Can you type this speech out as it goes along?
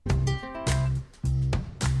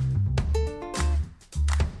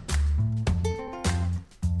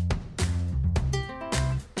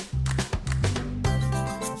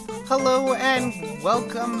Hello and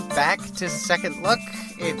welcome back to Second Look.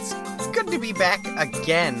 It's good to be back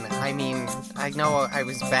again. I mean, I know I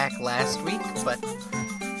was back last week, but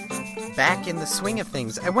back in the swing of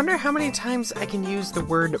things. I wonder how many times I can use the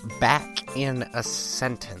word back in a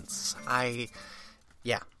sentence. Okay,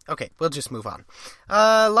 we'll just move on.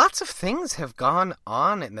 Lots of things have gone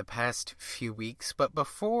on in the past few weeks, but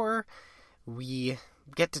before we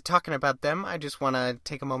get to talking about them, I just want to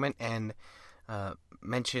take a moment and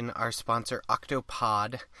mention our sponsor,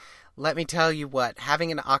 Octopod. Let me tell you what,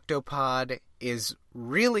 having an Octopod is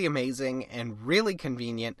really amazing and really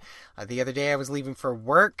convenient. The other day I was leaving for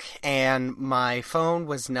work and my phone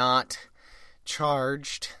was not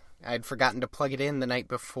charged. I'd forgotten to plug it in the night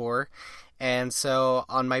before. And so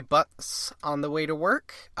on my bus on the way to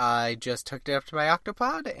work, I just hooked it up to my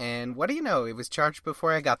Octopod, and what do you know, it was charged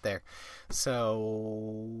before I got there.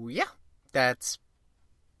 So, yeah, that's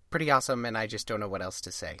pretty awesome, and I just don't know what else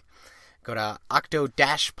to say. Go to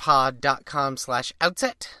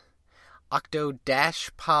octo-pod.com/outset,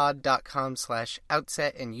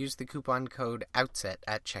 octo-pod.com/outset, and use the coupon code OUTSET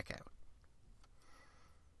at checkout.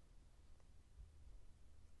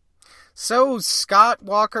 So, Scott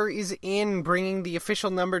Walker is in, bringing the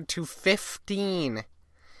official number to 15.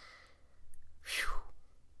 Whew.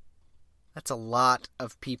 That's a lot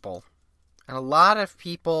of people. And a lot of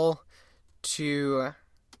people to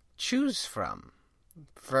choose from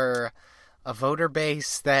for a voter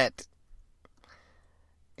base that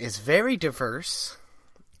is very diverse,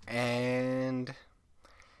 and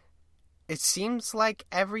it seems like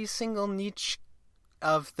every single niche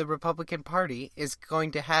of the Republican Party is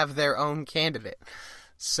going to have their own candidate.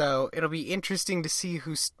 So it'll be interesting to see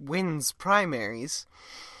who wins primaries.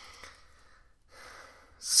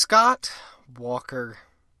 Scott Walker.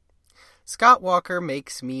 Scott Walker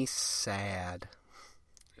makes me sad.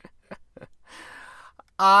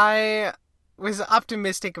 I was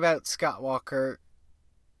optimistic about Scott Walker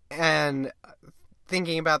and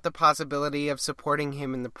thinking about the possibility of supporting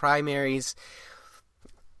him in the primaries.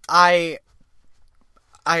 I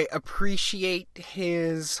appreciate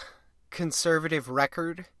his conservative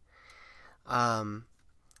record. I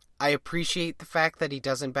appreciate the fact that he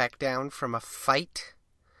doesn't back down from a fight.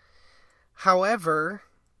 However,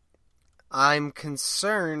 I'm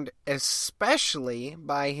concerned especially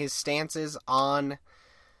by his stances on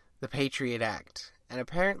the Patriot Act. And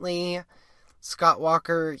apparently, Scott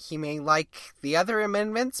Walker, he may like the other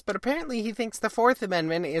amendments, but apparently he thinks the Fourth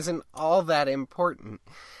Amendment isn't all that important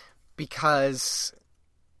because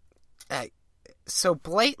so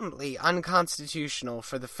blatantly unconstitutional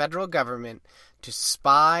for the federal government to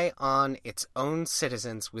spy on its own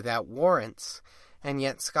citizens without warrants, and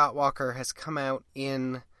yet Scott Walker has come out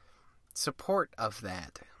in support of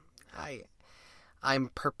that.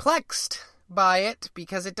 I'm perplexed by it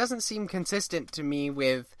because it doesn't seem consistent to me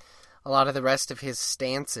with a lot of the rest of his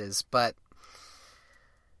stances, but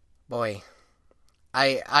boy,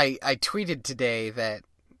 I tweeted today that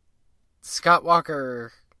Scott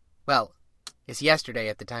Walker, well, it's yesterday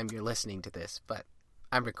at the time you're listening to this, but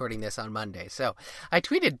I'm recording this on Monday. So I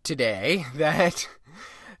tweeted today that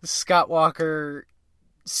Scott Walker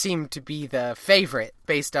seemed to be the favorite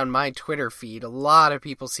based on my Twitter feed. A lot of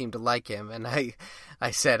people seem to like him, and I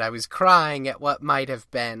said I was crying at what might have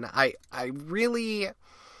been. I really,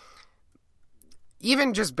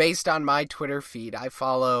 even just based on my Twitter feed, I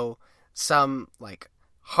follow some, like,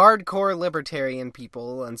 hardcore libertarian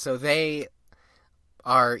people, and so they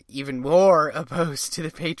are even more opposed to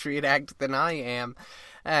the Patriot Act than I am,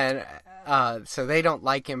 and so they don't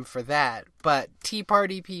like him for that. But Tea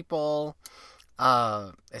Party people,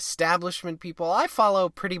 establishment people, I follow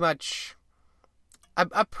pretty much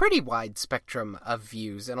a pretty wide spectrum of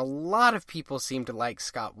views, and a lot of people seem to like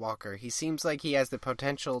Scott Walker. He seems like he has the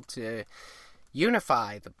potential to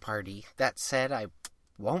unify the party. That said, I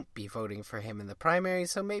won't be voting for him in the primary,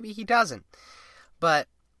 so maybe he doesn't. But,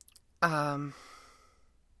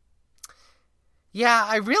 yeah,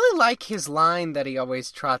 I really like his line that he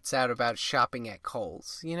always trots out about shopping at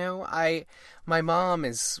Kohl's. You know, my mom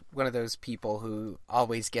is one of those people who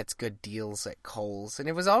always gets good deals at Kohl's, and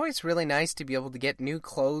it was always really nice to be able to get new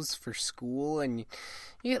clothes for school, and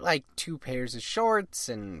you get like 2 pairs of shorts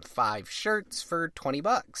and 5 shirts for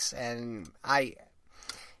 $20, and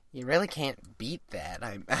you really can't beat that.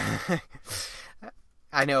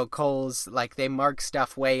 I know Kohl's, like, they mark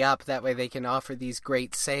stuff way up, that way they can offer these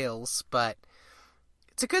great sales, but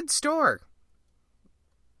it's a good store.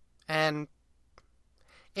 And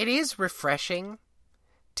it is refreshing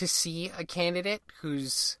to see a candidate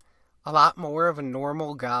who's a lot more of a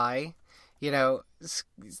normal guy The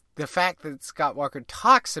fact that Scott Walker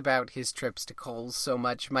talks about his trips to Kohl's so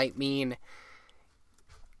much might mean,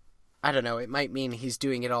 I don't know, it might mean he's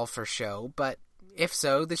doing it all for show, but if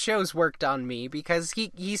so, the show's worked on me because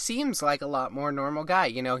he seems like a lot more normal guy.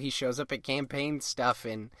 He shows up at campaign stuff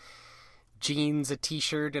in jeans, a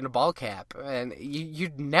t-shirt, and a ball cap, and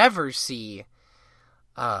you'd never see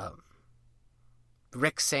Rick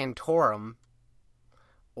Santorum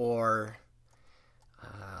or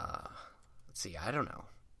I don't know,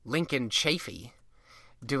 Lincoln Chafee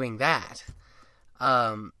doing that.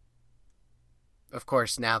 Of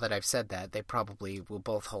course, now that I've said that, they probably will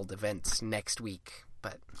both hold events next week,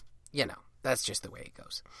 but, that's just the way it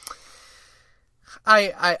goes.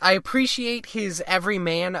 I appreciate his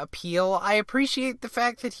everyman appeal. I appreciate the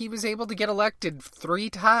fact that he was able to get elected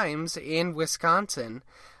 3 times in Wisconsin.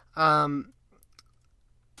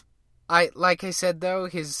 Like I said, though,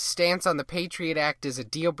 his stance on the Patriot Act is a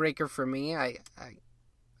deal breaker for me. I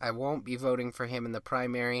won't be voting for him in the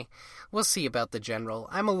primary. We'll see about the general.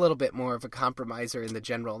 I'm a little bit more of a compromiser in the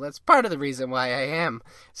general. That's part of the reason why I am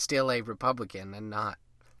still a Republican and not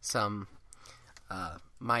some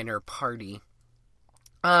minor party.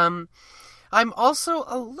 I'm also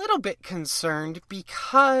a little bit concerned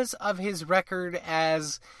because of his record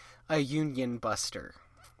as a union buster.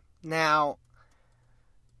 Now,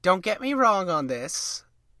 don't get me wrong on this.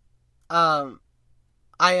 I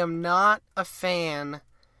am not a fan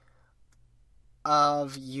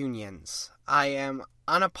of unions. I am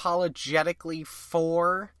unapologetically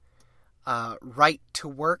for right to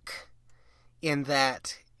work, in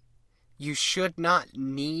that you should not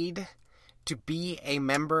need to be a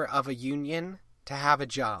member of a union to have a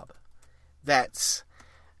job. That's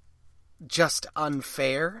just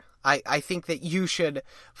unfair. I think that you should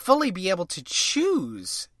fully be able to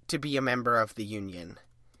choose to be a member of the union,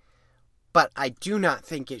 but I do not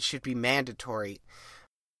think it should be mandatory.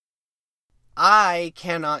 I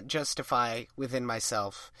cannot justify within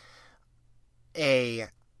myself a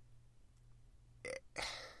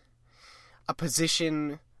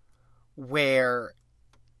position where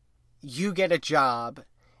you get a job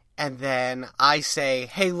and then I say,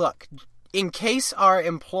 hey, look, in case our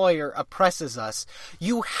employer oppresses us,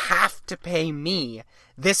 you have to pay me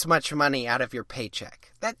this much money out of your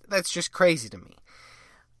paycheck. That's just crazy to me.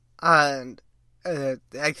 And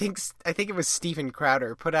I think it was Steven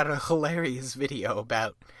Crowder put out a hilarious video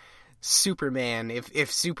about Superman,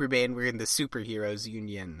 if Superman were in the superheroes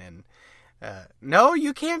union, and no,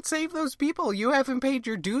 you can't save those people. You haven't paid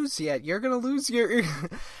your dues yet. You're gonna lose your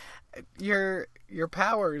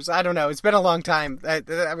powers. I don't know. It's been a long time.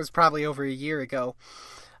 That was probably over a year ago.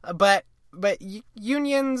 But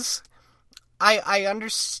unions, I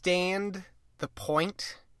understand the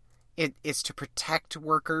point. It is to protect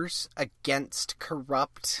workers against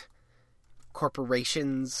corrupt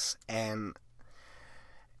corporations and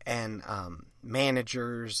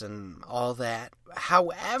managers and all that.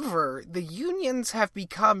 However, the unions have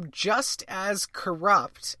become just as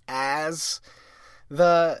corrupt as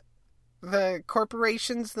the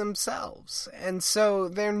corporations themselves, and so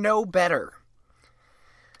they're no better.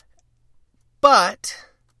 But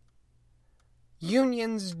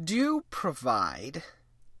unions do provide,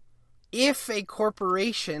 if a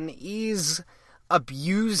corporation is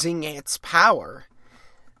abusing its power,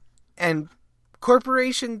 and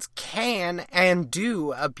corporations can and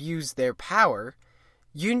do abuse their power,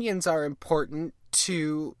 unions are important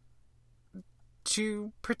to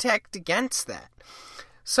protect against that.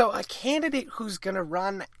 So a candidate who's going to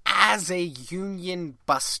run as a union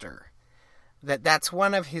buster, that's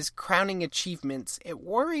one of his crowning achievements, it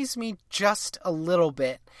worries me just a little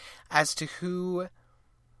bit as to who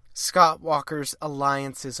Scott Walker's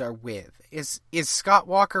alliances are with. Is Scott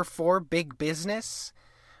Walker for big business,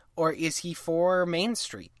 or is he for Main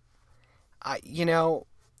Street?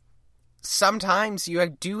 Sometimes you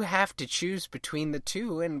do have to choose between the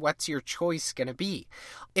two, and what's your choice going to be?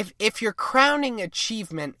 If your crowning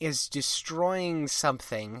achievement is destroying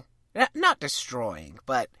something, not destroying,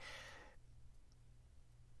 but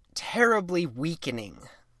terribly weakening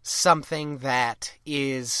something that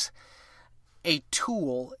is a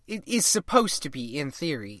tool, it is supposed to be, in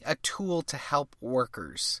theory, a tool to help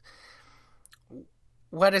workers,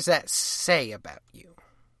 what does that say about you?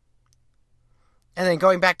 And then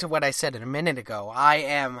going back to what I said a minute ago, I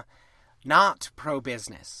am not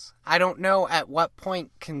pro-business. I don't know at what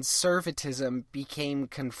point conservatism became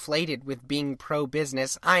conflated with being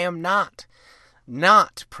pro-business. I am not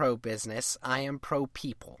pro-business. I am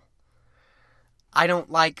pro-people. I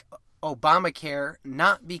don't like Obamacare,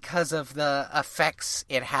 not because of the effects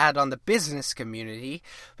it had on the business community,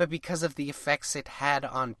 but because of the effects it had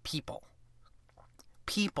on people.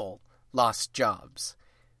 people lost jobs.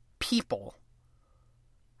 People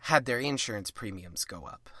had their insurance premiums go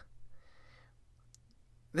up.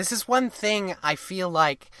 This is one thing I feel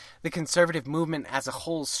like the conservative movement as a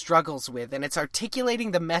whole struggles with, and it's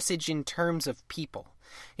articulating the message in terms of people.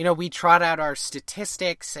 You know, we trot out our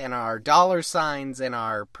statistics and our dollar signs and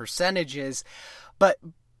our percentages, but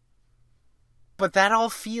that all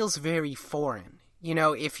feels very foreign. You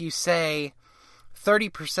know, if you say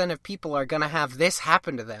 30% of people are going to have this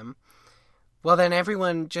happen to them, well, then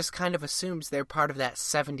everyone just kind of assumes they're part of that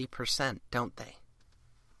 70%, don't they?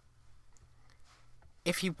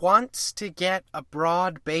 If he wants to get a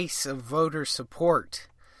broad base of voter support,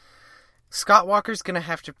 Scott Walker's going to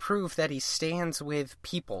have to prove that he stands with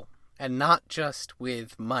people and not just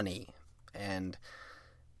with money and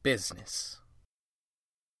business.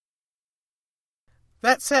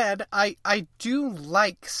 That said, I do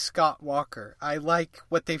like Scott Walker. I like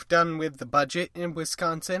what they've done with the budget in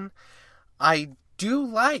Wisconsin. I do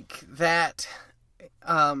like that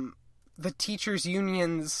the teachers'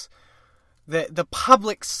 unions, the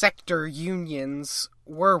public sector unions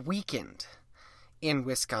were weakened in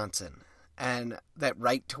Wisconsin, and that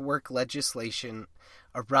right-to-work legislation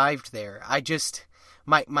arrived there.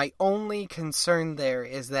 My only concern there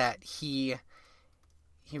is that he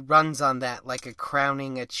runs on that like a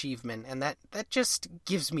crowning achievement, and that just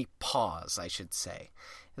gives me pause, I should say.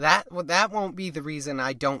 That won't be the reason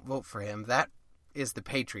I don't vote for him. That is the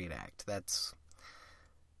Patriot Act. That's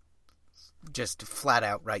just flat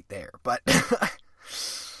out right there. But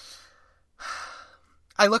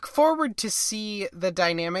I look forward to see the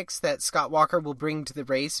dynamics that Scott Walker will bring to the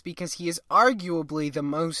race, because he is arguably the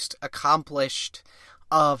most accomplished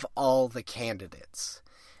of all the candidates.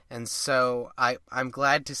 And so I'm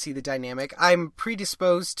glad to see the dynamic. I'm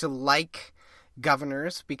predisposed to like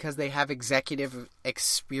governors because they have executive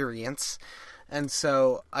experience. And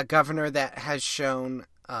so a governor that has shown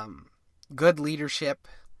good leadership,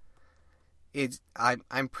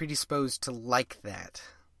 I'm predisposed to like that.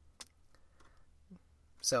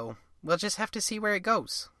 So we'll just have to see where it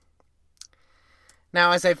goes.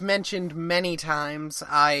 Now, as I've mentioned many times,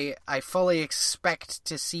 I fully expect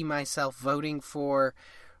to see myself voting for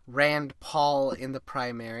Rand Paul in the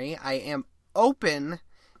primary. I am open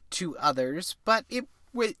to others, but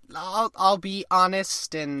I'll be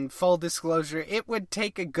honest and full disclosure, it would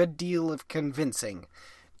take a good deal of convincing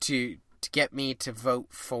to get me to vote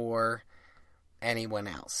for anyone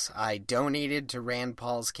else. I donated to Rand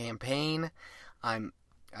Paul's campaign. I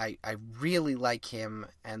really like him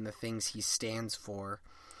and the things he stands for.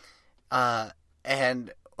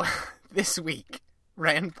 And this week,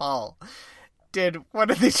 Rand Paul did one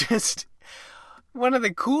of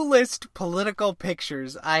the coolest political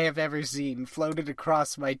pictures I have ever seen floated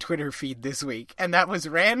across my Twitter feed this week. And that was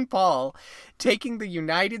Rand Paul taking the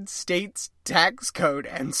United States tax code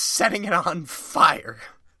and setting it on fire.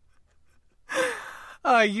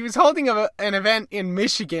 He was holding an event in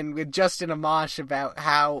Michigan with Justin Amash about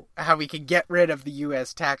how we could get rid of the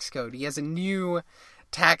U.S. tax code. He has a new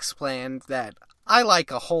tax plan that I like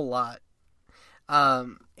a whole lot.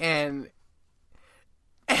 And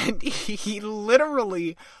he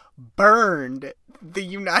literally burned the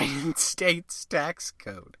United States tax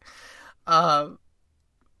code.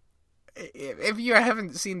 If you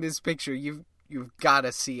haven't seen this picture, you've got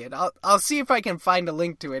to see it. I'll see if I can find a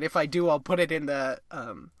link to it. If I do, I'll put it in the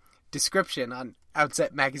description on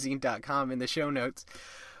outsetmagazine.com in the show notes.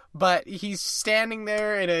 But he's standing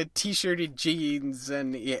there in a t-shirted jeans,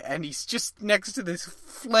 and he's just next to this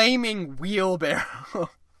flaming wheelbarrow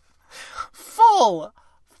full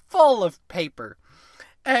of paper.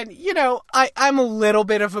 And, you know, I'm a little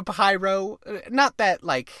bit of a pyro. Not that,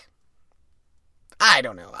 like, I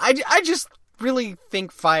don't know. I just really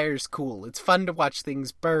think fire's cool. It's fun to watch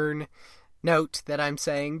things burn. Note that I'm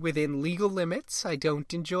saying within legal limits. I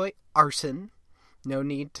don't enjoy arson. No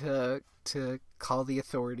need to call the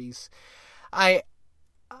authorities.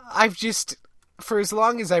 I've just, for as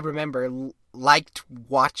long as I remember, liked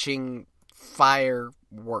watching fire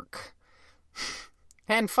work.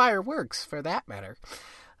 And fireworks, for that matter.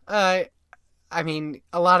 I mean,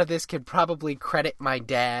 a lot of this could probably credit my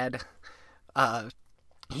dad.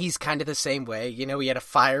 He's kind of the same way. You know, he had a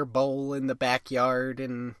fire bowl in the backyard,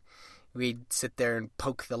 and we'd sit there and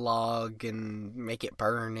poke the log and make it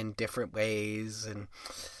burn in different ways and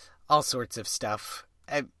all sorts of stuff.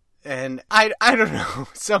 And I don't know.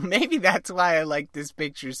 So maybe that's why I like this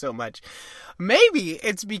picture so much. Maybe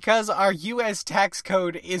it's because our U.S. tax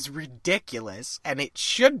code is ridiculous and it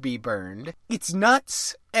should be burned. It's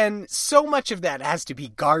nuts, and so much of that has to be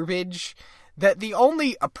garbage that the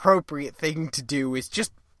only appropriate thing to do is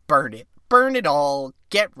just burn it. burn it all,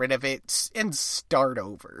 get rid of it, and start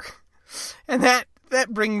over. And that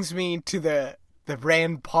brings me to the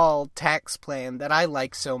Rand Paul tax plan that I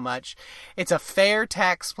like so much. It's a fair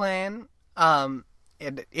tax plan.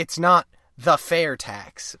 It's not the fair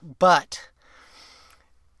tax, but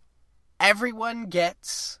everyone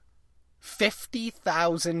gets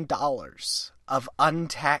 $50,000 of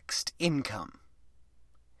untaxed income.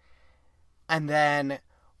 And then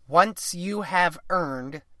once you have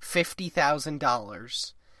earned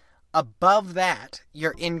 $50,000, above that,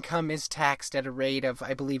 your income is taxed at a rate of,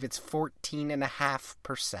 I believe it's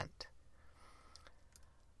 14.5%.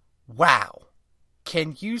 Wow.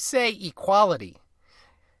 Can you say equality?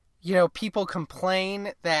 You know, people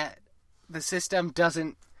complain that the system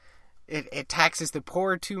doesn't, it taxes the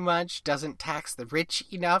poor too much, doesn't tax the rich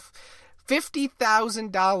enough.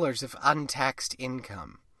 $50,000 of untaxed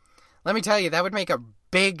income. Let me tell you, that would make a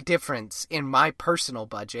big difference in my personal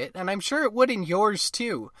budget, and I'm sure it would in yours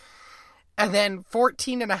too. And then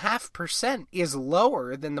 14.5% is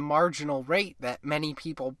lower than the marginal rate that many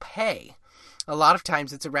people pay. A lot of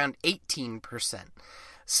times it's around 18%.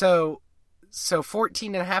 So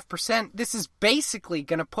 14.5%, this is basically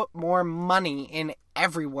going to put more money in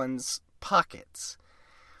everyone's pockets.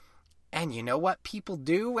 And you know what people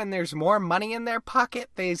do when there's more money in their pocket?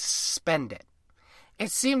 They spend it.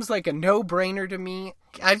 It seems like a no-brainer to me.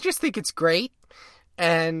 I just think it's great.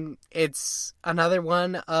 And it's another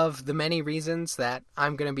one of the many reasons that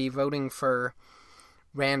I'm going to be voting for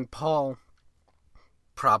Rand Paul.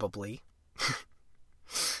 Probably.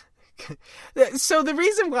 So the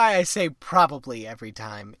reason why I say probably every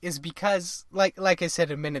time is because, like I said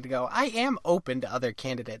a minute ago, I am open to other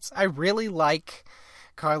candidates. I really like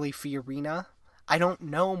Carly Fiorina. I don't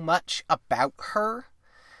know much about her,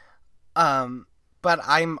 but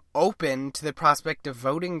I'm open to the prospect of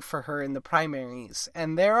voting for her in the primaries.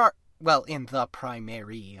 And there are, well, in the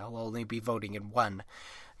primary, I'll only be voting in one.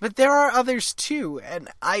 But there are others too, and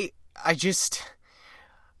I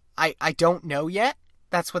don't know yet.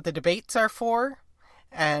 That's what the debates are for.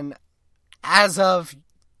 And as of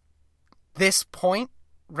this point,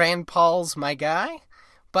 Rand Paul's my guy.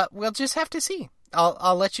 But we'll just have to see.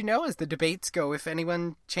 I'll let you know as the debates go if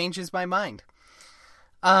anyone changes my mind.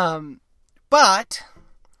 But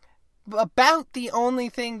about the only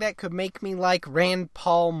thing that could make me like Rand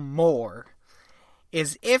Paul more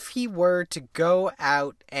is if he were to go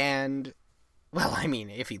out and, well, I mean,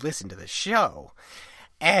 if he listened to the show.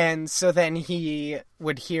 And so then he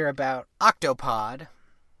would hear about Octopod,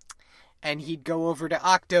 and he'd go over to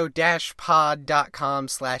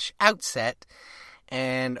octo-pod.com/outset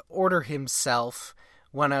and order himself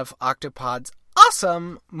one of Octopod's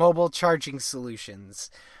awesome mobile charging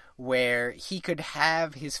solutions, where he could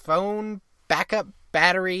have his phone backup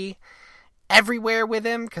battery everywhere with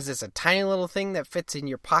him, because it's a tiny little thing that fits in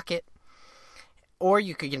your pocket. Or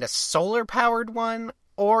you could get a solar-powered one,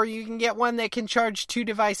 or you can get one that can charge 2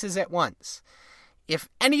 devices at once. If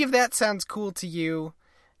any of that sounds cool to you,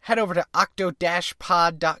 head over to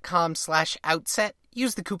octo-pod.com/outset.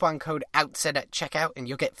 Use the coupon code OUTSET at checkout, and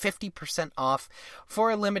you'll get 50% off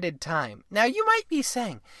for a limited time. Now, you might be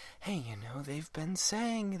saying, hey, you know, they've been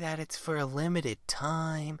saying that it's for a limited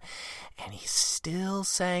time, and he's still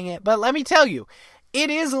saying it. But let me tell you,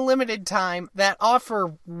 it is a limited time. That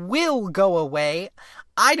offer will go away.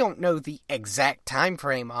 I don't know the exact time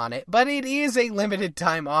frame on it, but it is a limited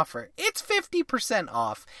time offer. It's 50%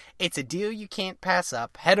 off. It's a deal you can't pass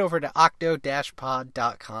up. Head over to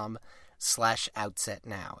octo-pod.com/outset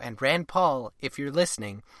now. And Rand Paul, if you're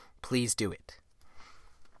listening, please do it.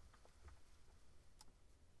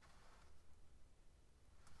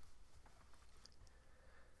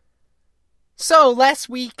 So, last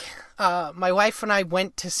week, my wife and I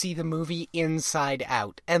went to see the movie Inside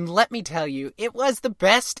Out, and let me tell you, it was the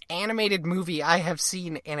best animated movie I have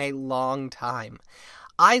seen in a long time.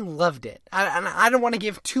 I loved it, and I don't want to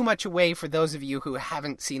give too much away for those of you who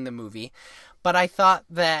haven't seen the movie, but I thought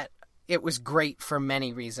that it was great for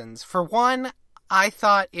many reasons. For one, I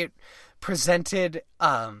thought it presented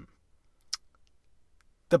the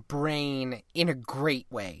brain in a great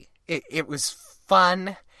way. It was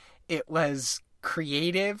fun. It was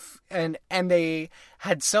creative, and they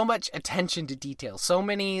had so much attention to detail, so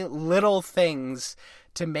many little things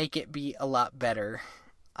to make it be a lot better.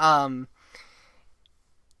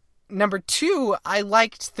 Number 2, I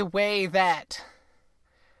liked the way that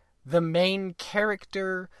the main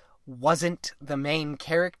character wasn't the main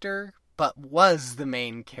character, but was the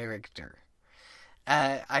main character.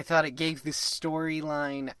 I thought it gave the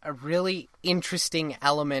storyline a really interesting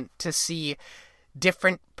element to see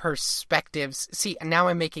different perspectives. See, now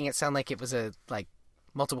I'm making it sound like it was a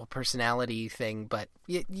multiple personality thing, but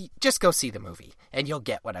you just go see the movie, and you'll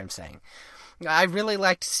get what I'm saying. I really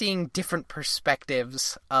liked seeing different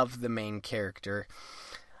perspectives of the main character.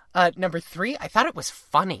 Number 3, I thought it was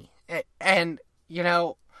funny. And, you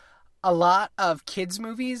know, a lot of kids'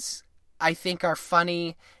 movies, I think, are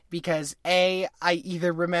funny because, A, I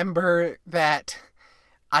either remember that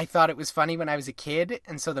I thought it was funny when I was a kid,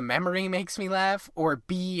 and so the memory makes me laugh, or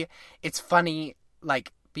B, it's funny,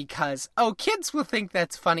 like, because, oh, kids will think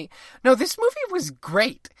that's funny. No, this movie was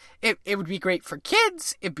great. It would be great for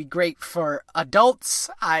kids. It'd be great for adults.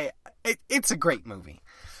 It's a great movie.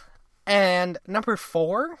 And number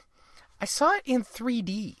 4, I saw it in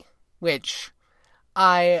 3D, which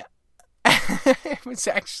it was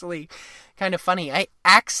actually kind of funny. I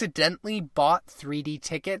accidentally bought 3D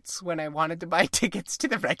tickets when I wanted to buy tickets to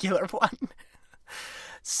the regular one.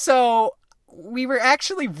 So we were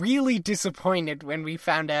actually really disappointed when we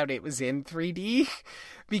found out it was in 3D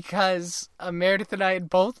because Meredith and I had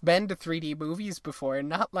both been to 3D movies before and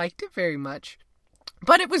not liked it very much.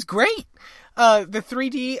 But it was great. The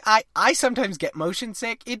 3D, I sometimes get motion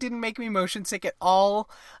sick. It didn't make me motion sick at all.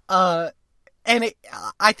 And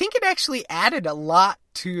I think it actually added a lot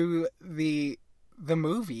to the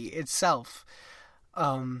movie itself.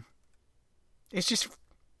 It's just,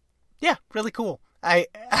 yeah, really cool.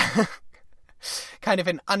 Kind of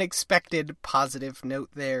an unexpected positive note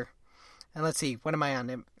there. And let's see, what am I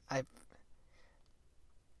on? I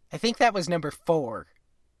think that was number 4.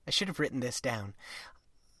 I should have written this down.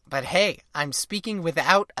 But hey, I'm speaking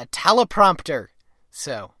without a teleprompter.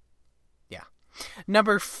 So, yeah.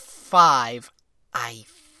 Number 5, I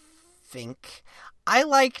think. I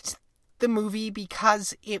liked the movie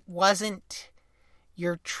because it wasn't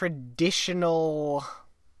your traditional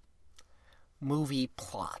movie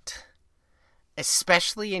plot.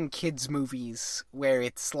 Especially in kids' movies where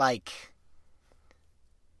it's like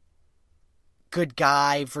good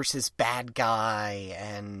guy versus bad guy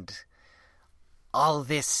and all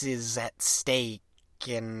this is at stake,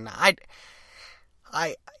 and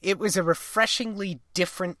it was a refreshingly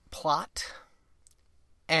different plot,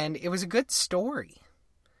 and it was a good story.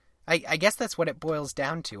 I guess that's what it boils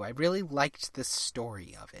down to. I really liked the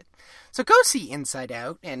story of it. So go see Inside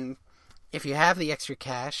Out, and if you have the extra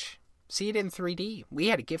cash, see it in 3D. We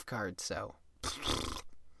had a gift card, so.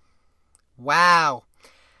 Wow.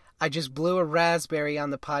 I just blew a raspberry on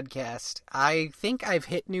the podcast. I think I've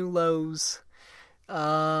hit new lows.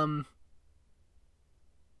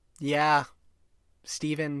 Yeah.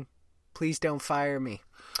 Steven, please don't fire me.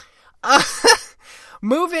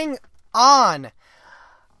 Moving on.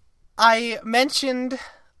 I mentioned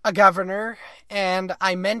a governor, and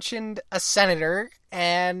I mentioned a senator,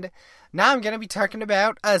 and now I'm going to be talking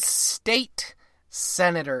about a state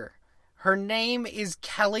senator. Her name is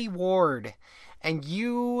Kelli Ward, and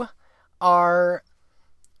you are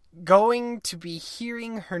going to be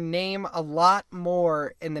hearing her name a lot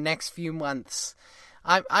more in the next few months.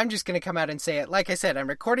 I'm just going to come out and say it. Like I said, I'm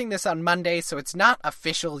recording this on Monday, so it's not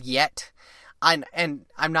official yet. I'm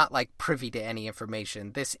not, like, privy to any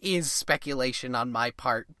information. This is speculation on my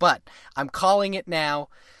part, but I'm calling it now.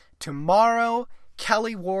 Tomorrow,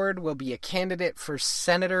 Kelli Ward will be a candidate for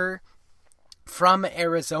senator from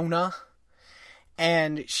Arizona,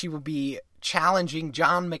 and she will be challenging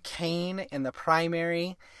John McCain in the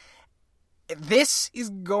primary. This is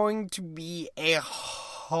going to be a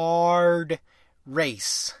hard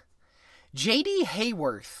race. J.D.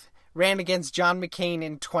 Hayworth ran against John McCain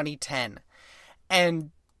in 2010. And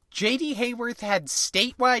J.D. Hayworth had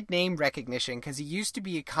statewide name recognition because he used to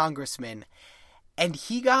be a congressman. And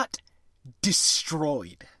he got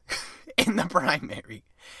destroyed in the primary.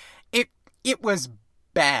 It was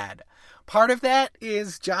bad. Part of that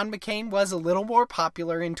is John McCain was a little more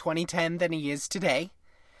popular in 2010 than he is today.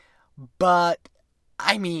 But,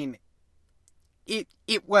 I mean, it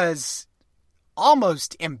was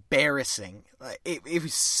almost embarrassing. It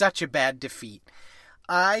was such a bad defeat.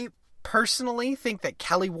 I personally think that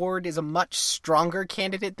Kelli Ward is a much stronger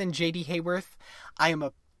candidate than J.D. Hayworth. I am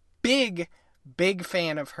a big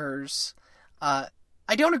fan of hers.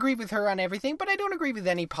 I don't agree with her on everything, but I don't agree with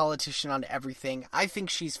any politician on everything. I think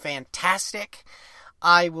she's fantastic.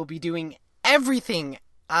 I will be doing everything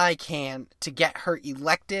I can to get her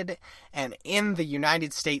elected and in the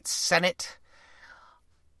United States Senate.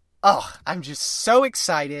 Oh, I'm just so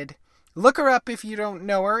excited. Look her up if you don't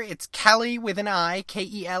know her. It's Kelli with an I,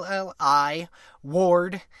 Kelli,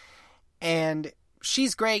 Ward. And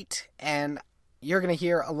she's great, and you're going to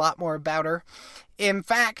hear a lot more about her. In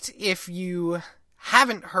fact, if you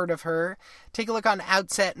haven't heard of her, take a look on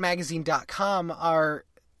OutsetMagazine.com. Our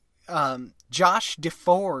Josh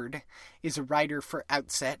DeFord is a writer for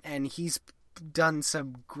Outset, and he's done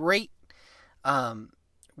some great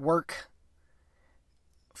work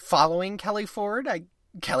following Kelli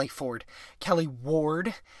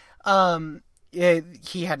Ward.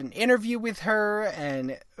 He had an interview with her,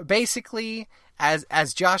 and basically,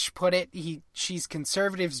 as Josh put it, she's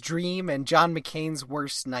conservatives' dream and John McCain's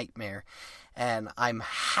worst nightmare. And I'm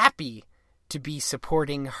happy to be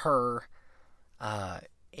supporting her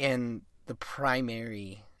in the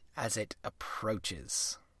primary as it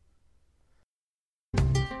approaches.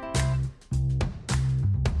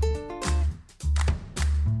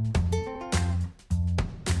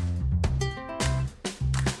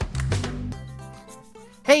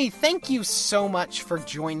 Hey, thank you so much for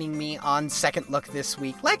joining me on Second Look this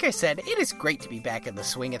week. Like I said, it is great to be back in the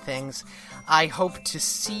swing of things. I hope to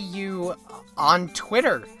see you on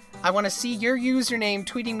Twitter. I want to see your username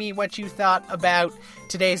tweeting me what you thought about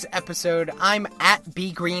today's episode. I'm at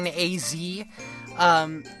BGreenAZ.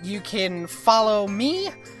 You can follow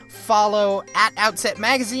me, follow at Outset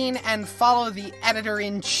Magazine, and follow the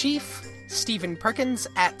editor-in-chief, Stephen Perkins,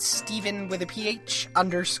 at Stephen with a PH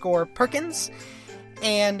 _Perkins.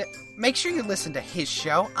 And make sure you listen to his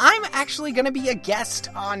show. I'm actually going to be a guest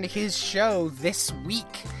on his show this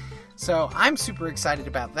week, so I'm super excited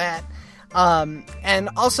about that. And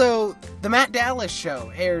also, the Matt Dallas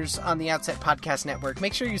Show airs on the Outset Podcast Network.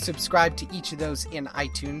 Make sure you subscribe to each of those in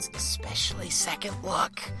iTunes, especially Second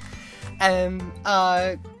Look. And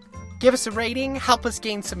give us a rating, help us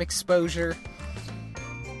gain some exposure.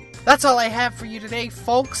 That's all I have for you today,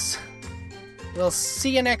 folks. We'll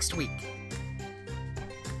see you next week.